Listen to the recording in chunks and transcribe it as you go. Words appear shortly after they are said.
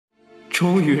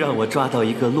终于让我抓到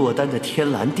一个落单的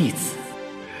天蓝弟子，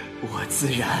我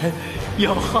自然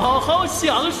要好好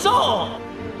享受。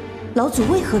老祖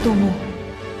为何动怒？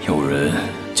有人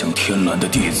将天蓝的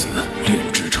弟子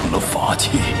炼制成了法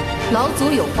器。老祖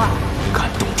有话。敢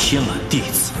动天蓝弟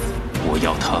子，我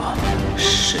要他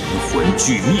神魂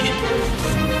俱灭。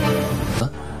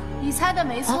你猜的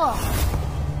没错。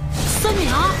三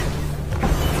娘。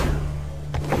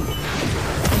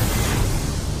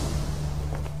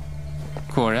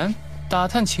果然，打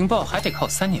探情报还得靠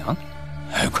三娘。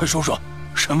哎，快说说，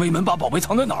神威门把宝贝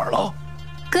藏在哪儿了？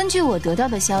根据我得到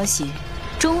的消息，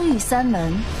中域三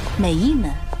门每一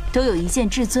门都有一件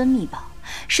至尊秘宝，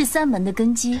是三门的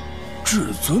根基。至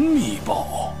尊秘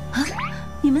宝啊？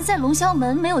你们在龙霄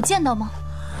门没有见到吗？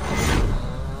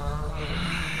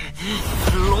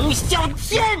龙啸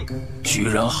天，居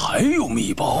然还有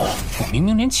秘宝！我明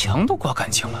明连墙都刮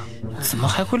干净了，怎么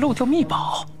还会漏掉秘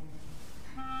宝？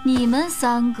你们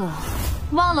三个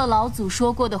忘了老祖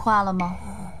说过的话了吗？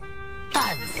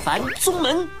但凡宗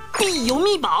门，必有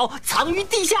秘宝藏于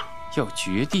地下。要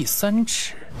掘地3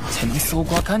尺才能搜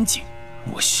刮干净。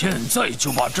我现在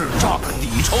就把这儿炸个底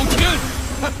朝天！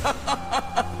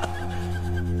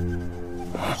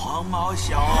黄毛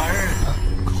小儿，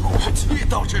口气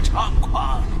倒是猖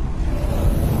狂。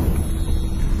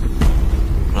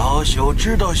老朽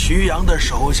知道徐阳的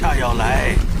手下要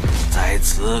来，在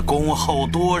此恭候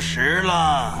多时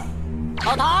了。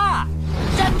老头儿，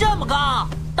站这么高，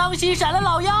当心闪了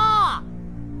老鸭！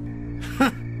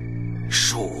哼，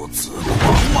庶子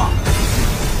狂妄！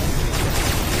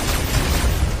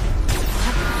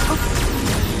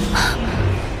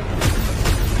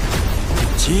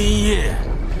今夜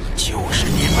就是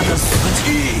你们的死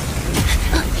期！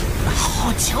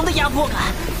好强的压迫感，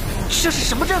这是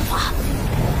什么阵法？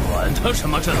管他什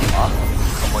么阵法，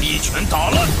给我一拳打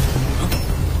烂！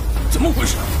怎么回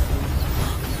事？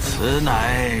此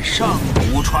乃上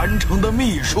古传承的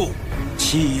秘术，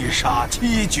七杀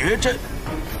七绝阵，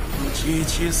七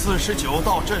七49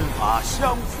道阵法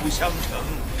相辅相成，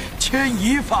牵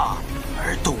一发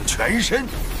而动全身。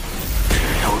只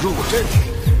要入阵，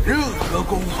任何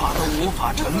功法都无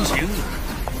法成型，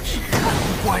只能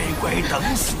乖乖等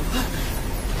死。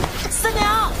三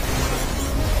娘，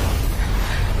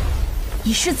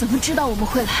你是怎么知道我们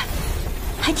会来，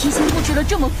还提前布置了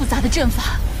这么复杂的阵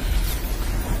法？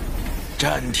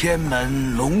战天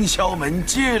门、龙霄门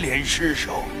接连失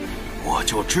守，我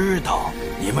就知道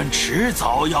你们迟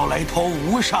早要来偷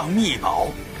无上秘宝，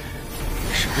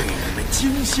是为你们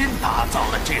精心打造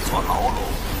的这座牢笼。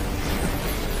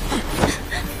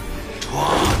抓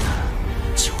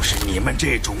的就是你们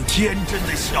这种天真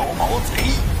的小毛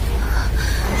贼。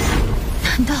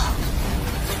难道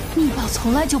秘宝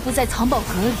从来就不在藏宝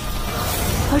盒里，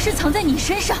而是藏在你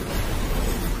身上？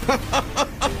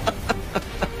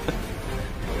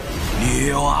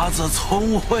女娃子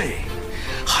聪慧，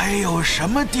还有什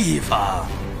么地方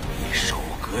比守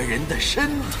阁人的身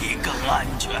体更安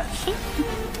全？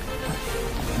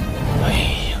哎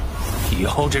呀，以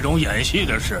后这种演戏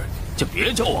的事就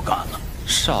别叫我干了。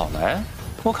少来，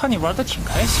我看你玩的挺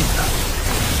开心的。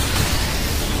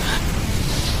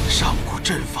上古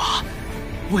阵法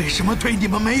为什么对你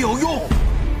们没有用？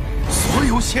所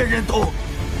有仙人都……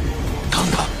等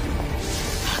等，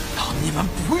难道你们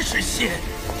不是仙？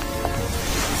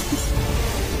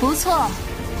不错，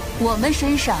我们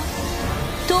身上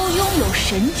都拥有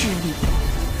神之力。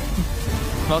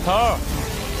老头儿，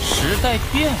时代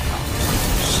变了，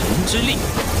神之力，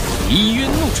氤氲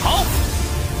怒潮。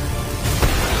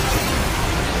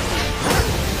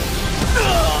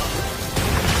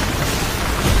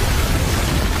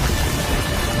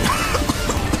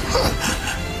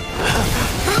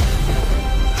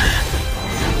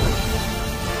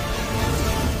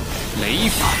雷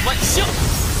法万象。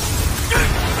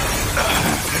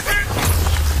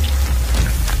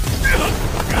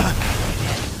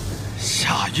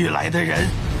下狱来的人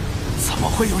怎么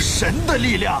会有神的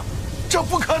力量？这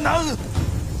不可能！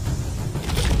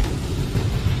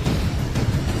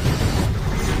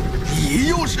你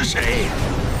又是谁？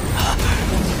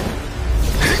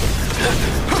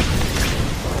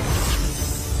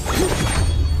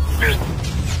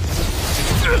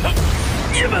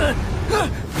你们，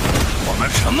我们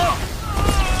什么？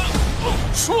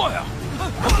说呀！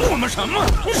我们什么？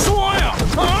说呀！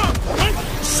啊！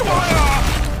说呀！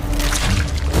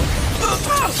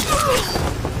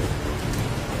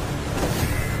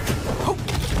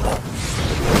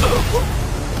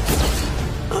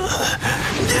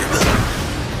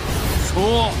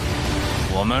说，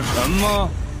我们什么？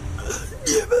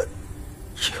你们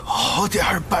有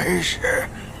点本事。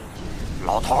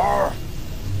老头儿，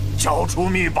交出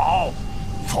秘宝，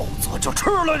否则就吃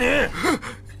了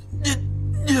你！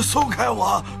你松开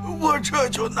我，我这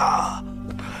就拿。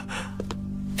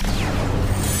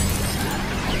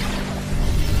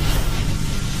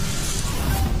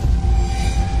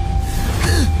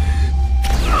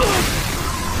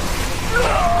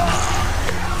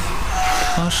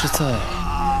他是在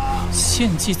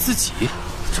献祭自己？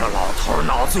这老头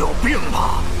脑子有病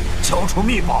吧？交出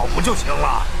秘宝不就行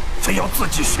了？非要自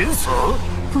己寻死？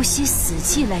不惜死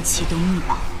祭来启动秘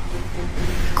宝，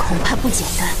恐怕不简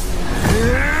单。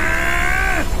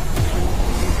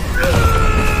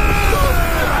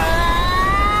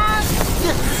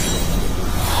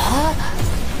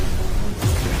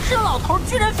这老头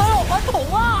居然返老还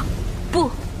童啊！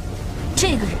不，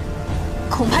这个人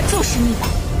恐怕就是秘宝。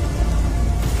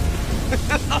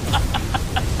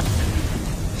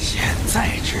现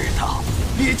在知道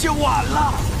已经晚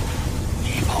了。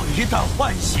秘宝一旦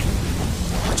唤醒，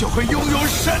我就会拥有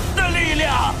神的力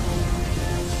量。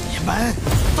你们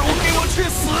都给我去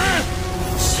死！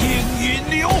星云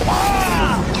流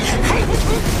吧！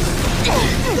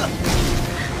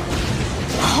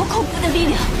好恐怖的力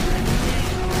量！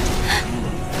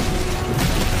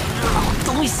老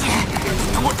东西，你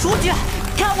给我出去！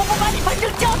看我不把你焚成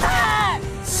焦炭！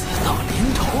死到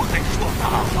临头还说大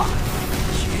话，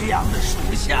徐阳的属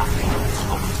下，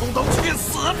统统都去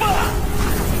死吧！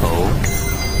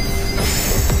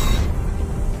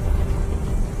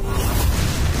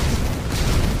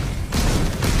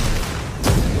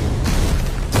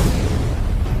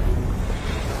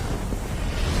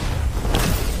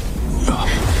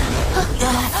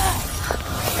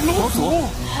老祖，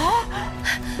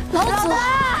老祖，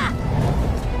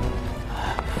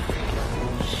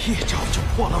一招就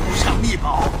破了不上秘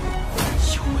宝，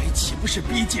修为岂不是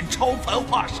逼近超凡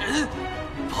化神？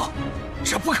不，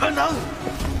这不可能！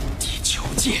地球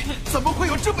界怎么会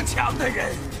有这么强的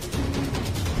人？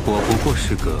我不过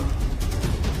是个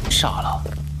傻了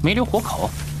没留活口。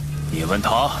你问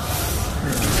他。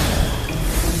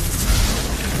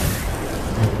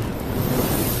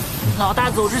老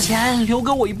大走之前留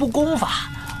给我一部功法，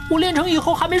我练成以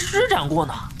后还没施展过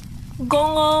呢，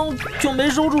刚刚就没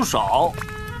收住手。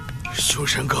修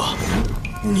神哥，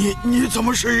你怎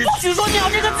么是？不许说“鸟”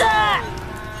这个字！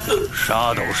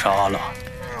杀都杀了，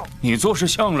你做事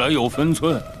向来有分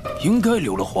寸，应该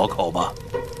留了活口吧？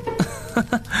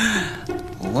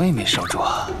我也没收住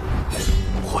啊！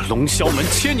我龙霄门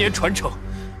千年传承，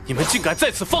你们竟敢在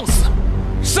此放肆！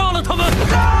杀了他们！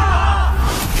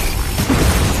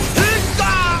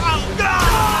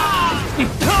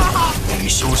你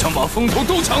休想把风头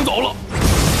都抢走了！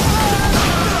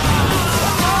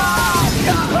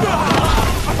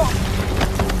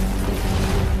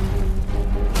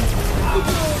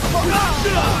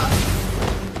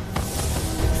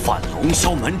犯龙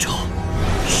霄门者，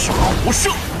杀无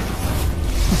赦！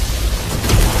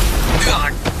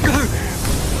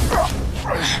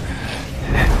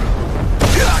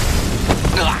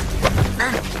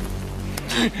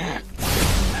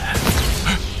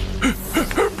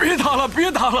别打了，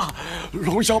别打了！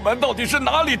龙啸门到底是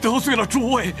哪里得罪了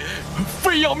诸位，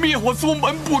非要灭我宗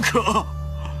门不可？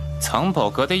藏宝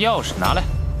阁的钥匙拿来。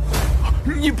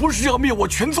你不是要灭我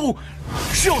全宗，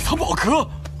是要藏宝阁？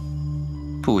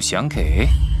不想给？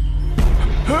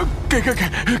给！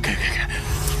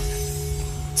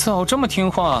早这么听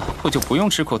话，我就不用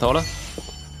吃苦头了。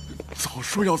早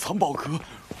说要藏宝阁，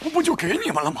我不就给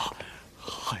你们了吗？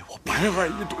害我白挨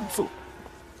一顿揍！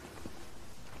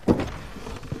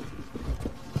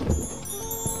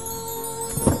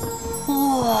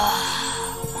哇，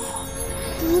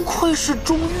不愧是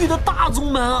中域的大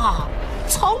宗门啊！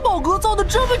藏宝阁造的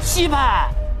这么气派，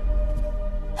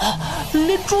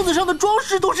连柱子上的装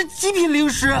饰都是极品灵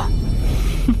石。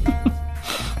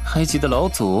还记得老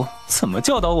祖怎么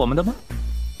教导我们的吗？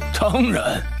当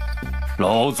然，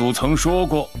老祖曾说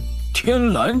过，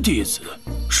天蓝弟子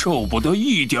受不得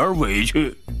一点委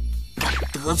屈。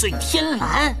得罪天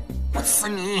蓝，我赐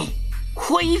你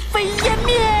灰飞烟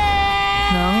灭！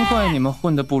难怪你们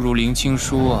混得不如林青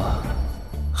书啊，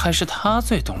还是他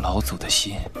最懂老祖的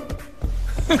心。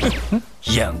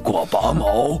雁过拔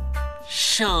毛，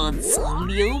兽总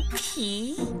留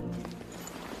皮。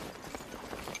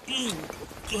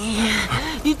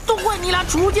都怪你俩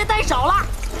储物间太少了，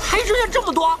还剩下这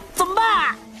么多，怎么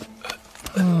办？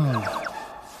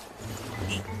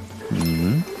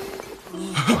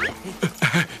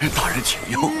大人请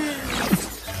用。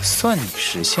算你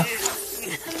识相。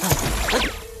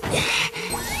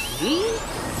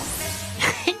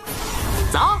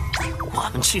走，我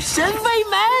们去神威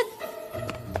门。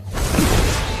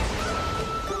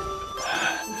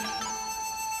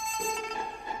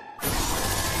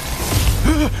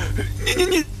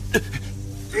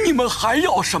你们还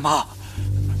要什么？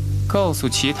告诉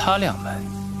其他两门，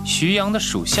徐阳的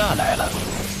属下来了，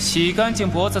洗干净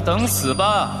脖子等死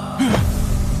吧！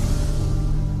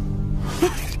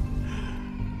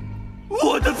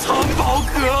我的藏宝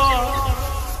阁，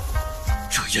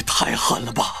这也太狠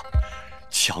了吧！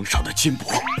墙上的金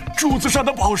箔，柱子上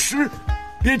的宝石，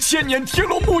连千年天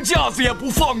龙木架子也不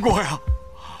放过呀！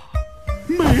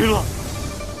没了，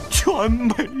全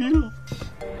没了！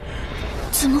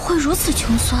怎么会如此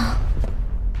穷酸啊？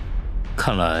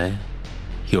看来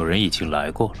有人已经来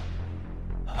过了。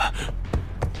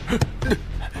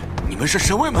你们是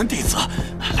神威门弟子，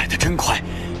来得真快！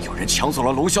有人抢走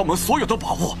了龙霄门所有的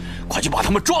宝物，快去把他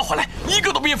们抓回来，一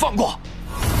个都别放过！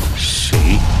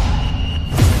谁？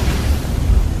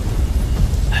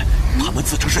他们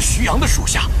自称是徐阳的属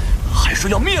下，还说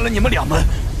要灭了你们两门。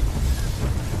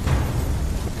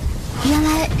原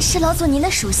来是老祖您的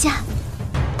属下，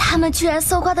他们居然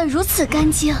搜刮得如此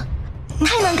干净，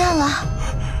太能干了！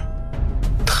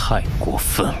太过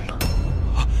分了！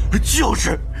就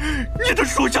是，你的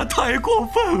属下太过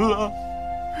分了。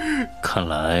看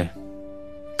来，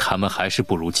他们还是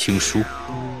不如青书。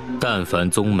但凡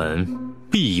宗门，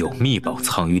必有秘宝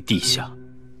藏于地下，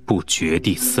不掘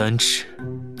地3尺，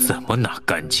怎么拿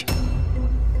干净？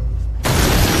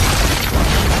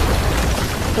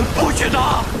不许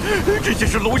拿！这就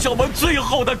是龙啸门最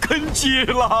后的根基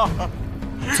了。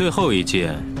最后一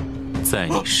件，在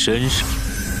你身上。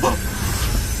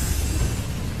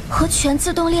和全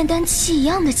自动炼丹器一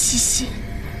样的气息，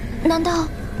难道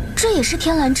这也是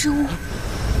天蓝之物？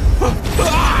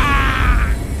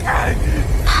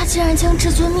他竟然将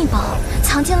至尊秘宝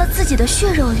藏进了自己的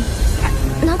血肉里，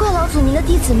难怪老祖您的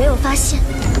弟子没有发现。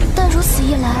但如此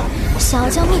一来，想要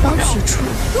将秘宝取出，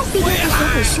必定会损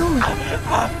毁修为。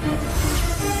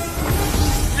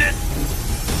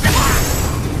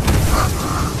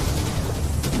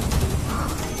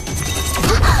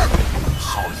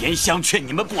好言相劝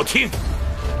你们不听，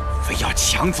非要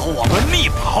抢走我们秘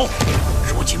宝。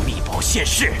如今秘宝现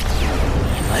世，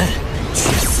你们去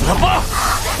死吧！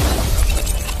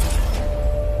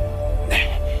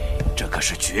这可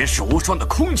是绝世无双的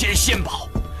空间仙宝，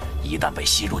一旦被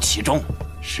吸入其中，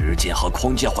时间和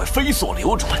空间会飞速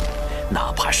流转，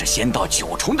哪怕是仙道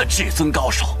9重的至尊高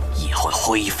手，也会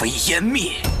灰飞烟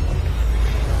灭。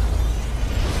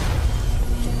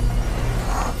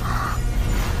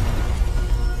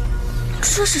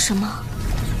这是什么？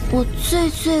我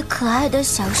最可爱的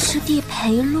小师弟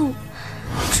裴露，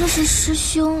这是师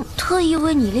兄特意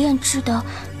为你炼制的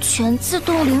全自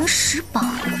动灵石宝，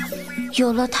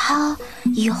有了它，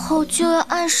以后就要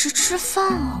按时吃饭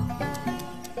哦。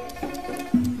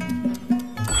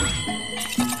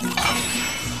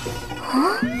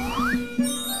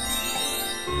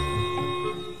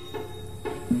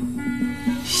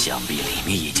想必里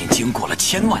面已经经过了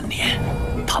1000万年，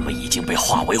他们已经被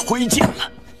化为灰烬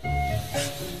了。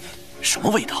什么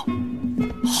味道？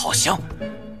好香！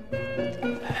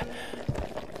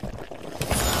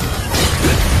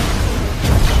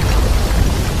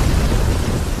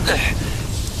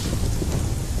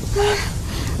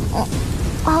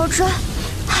好吃，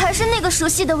还是那个熟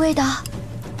悉的味道。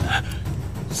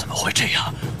怎么会这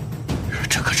样？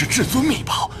这可是至尊秘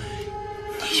宝，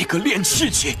你一个炼气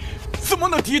期，怎么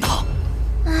能抵挡？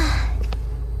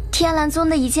天蓝宗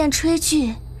的一件炊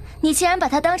具，你竟然把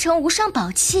它当成无上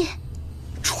宝器？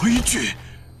炊具？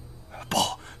不，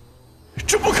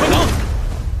这不可能！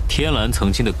天蓝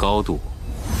曾经的高度，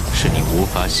是你无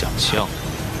法想象的。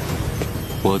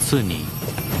我赐你。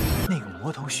那个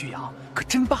魔头徐阳可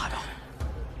真霸道。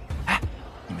哎，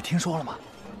你们听说了吗？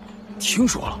听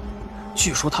说了，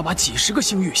据说他把几10个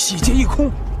星域洗劫一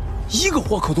空，一个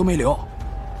活口都没留。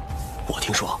我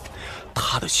听说，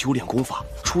他的修炼功法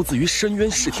出自于深渊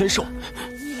噬天兽，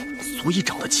所以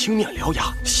长得青面獠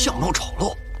牙，相貌丑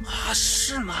陋。啊，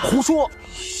是吗？胡说！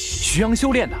徐阳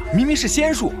修炼的明明是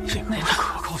仙术，这个也太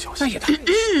可靠消息，那也太……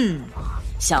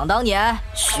想当年，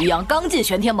徐阳刚进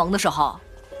玄天盟的时候，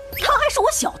他还是我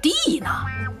小弟呢。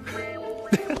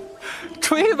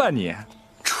吹吧你！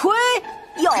吹！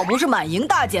要不是满盈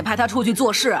大姐派他出去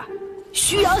做事，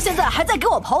徐阳现在还在给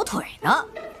我跑腿呢。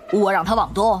我让他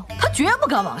往东，他绝不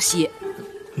敢往西。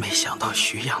没想到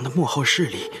徐阳的幕后势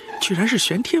力居然是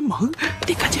玄天盟，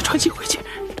得赶紧传信回去。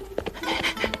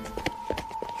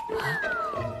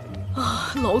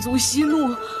老祖息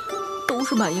怒，都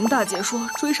是满盈大姐说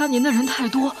追杀您的人太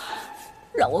多，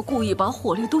让我故意把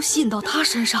火力都吸引到她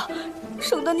身上，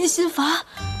省得您心烦。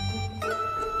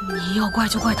你要怪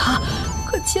就怪她，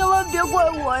可千万别怪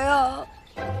我呀！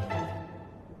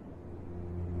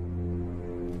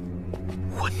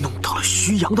我弄到了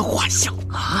徐阳的画像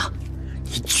啊！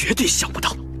你绝对想不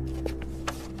到。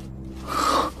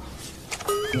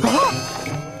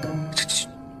这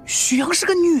徐阳是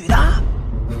个女的，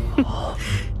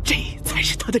这才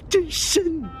是她的真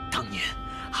身。当年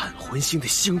暗魂星的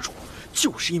星主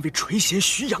就是因为垂涎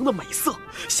徐阳的美色，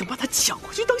想把她抢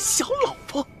回去当小老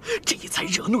婆，这才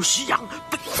惹怒徐阳。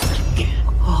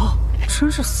啊，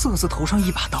真是色字头上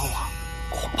一把刀啊！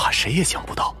恐怕谁也想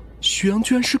不到，徐阳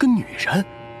居然是个女人。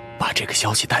把这个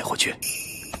消息带回去，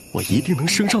我一定能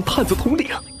升上探子统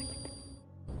领。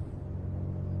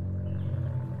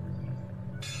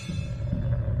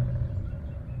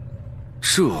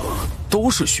这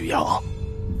都是徐阳，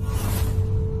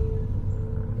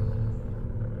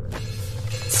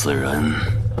此人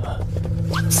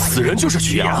就是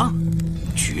徐阳，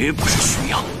绝不是徐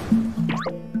阳，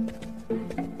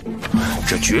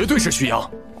这绝对是徐阳，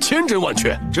千真万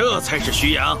确，这才是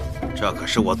徐阳。这可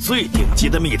是我最顶级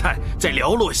的密探在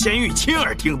寥落仙域亲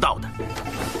耳听到的。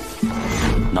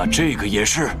那这个也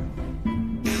是？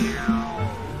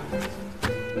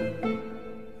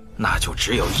那就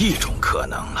只有一种可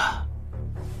能了，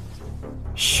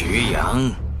徐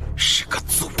阳是个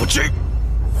组织。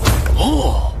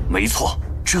哦，没错，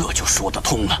这就说得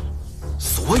通了。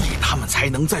所以他们才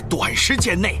能在短时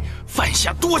间内犯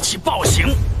下多起暴行。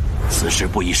此事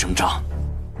不宜声张，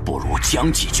不如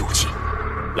将计就计。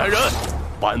来人，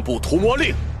颁布屠魔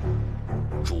令，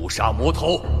诛杀魔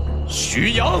头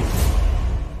徐阳。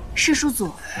师叔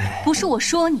祖，不是我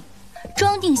说你，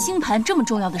装订星盘这么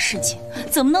重要的事情，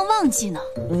怎么能忘记呢？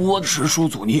师叔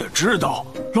祖你也知道，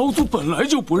老祖本来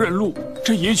就不认路，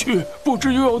这一去不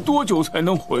知又要多久才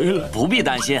能回来。不必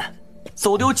担心，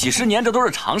走丢几十年这都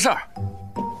是常事儿，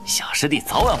小师弟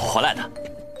早晚会回来的。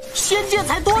仙界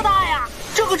才多大呀？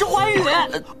这可是寰宇，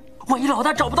万一老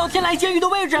大找不到天来仙域的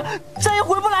位置，再也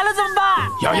回不来了怎么办？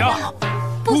雅雅，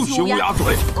不许乌鸦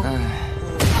嘴！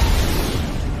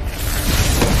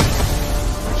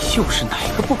又是哪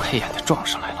个不开眼的撞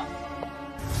上来了？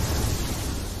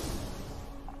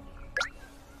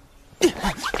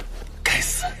该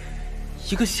死！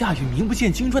一个下雨名不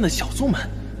见经传的小宗门，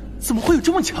怎么会有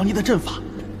这么强力的阵法？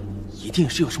一定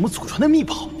是有什么祖传的秘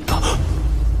宝。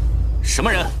什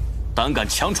么人，胆敢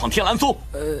强闯天蓝宗？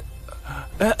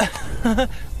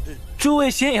诸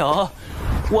位仙友，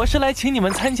我是来请你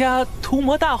们参加屠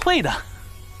魔大会的。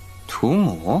屠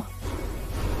魔？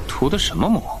屠的什么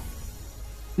魔？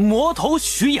魔头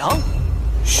徐阳。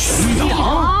徐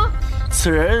阳，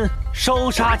此人烧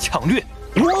杀抢掠，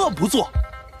无恶不作，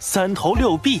三头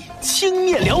六臂，轻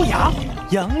蔑獠牙，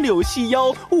杨柳细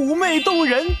腰，妩媚动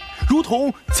人，如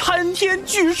同参天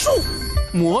巨树，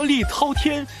魔力滔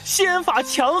天，仙法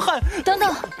强悍。等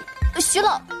等，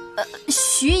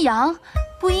徐阳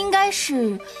不应该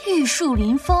是玉树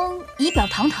临风，仪表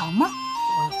堂堂吗？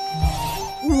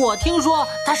我听说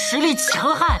他实力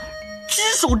强悍，只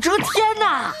手遮天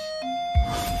呐！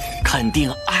肯定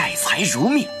爱财如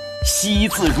命，惜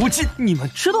字如金。你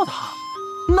们知道他，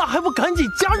那还不赶紧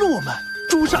加入我们，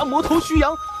诛杀魔头徐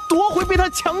阳，夺回被他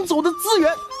抢走的资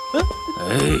源？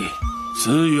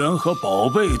资源和宝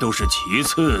贝都是其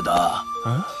次的。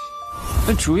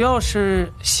主要是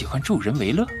喜欢助人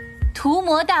为乐。屠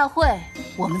魔大会，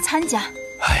我们参加。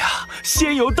哎呀，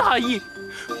仙有大义，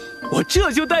我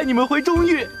这就带你们回中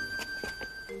域。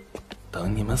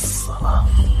等你们死了，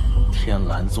天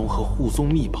蓝宗和护宗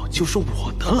秘宝就是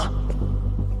我的了。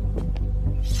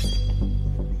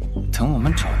等我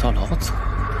们找到老祖，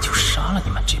就杀了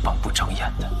你们这帮不长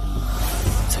眼的，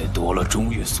再夺了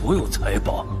中域所有财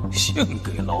宝，献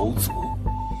给老祖。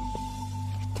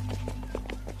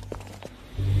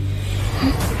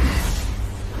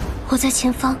我在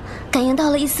前方感应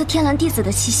到了一丝天蓝弟子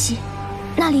的气息，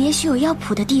那里也许有药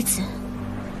谱的弟子。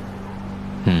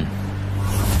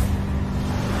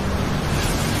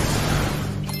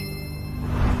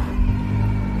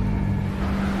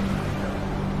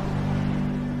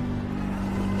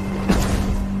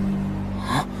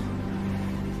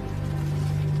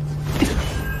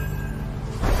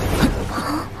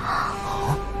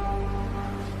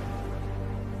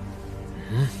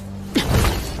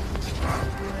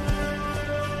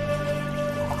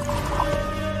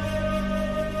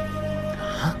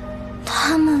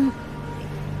他们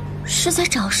是在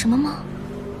找什么吗？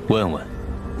问问。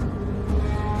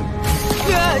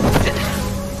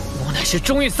我乃是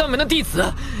中域三门的弟子，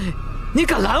你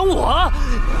敢拦我？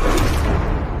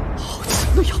好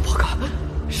强的压迫感，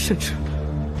甚至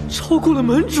超过了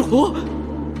门主。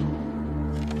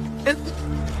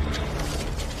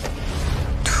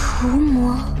屠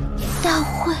魔大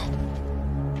会，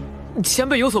前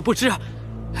辈有所不知，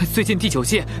最近第9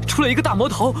界出了一个大魔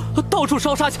头，到处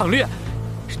烧杀抢掠，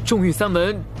中狱三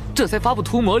门这才发布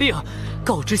屠魔令，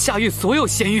告知下狱所有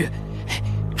仙狱，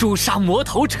诛杀魔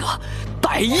头者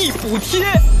100亿补贴。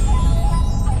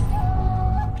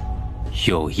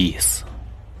有意思。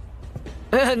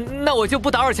那我就不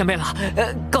打扰前辈了，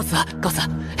告辞，告辞。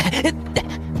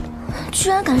居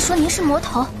然敢说您是魔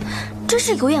头，真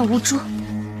是有眼无珠。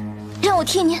让我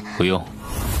替您。不用，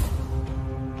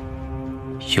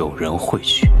有人会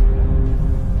去。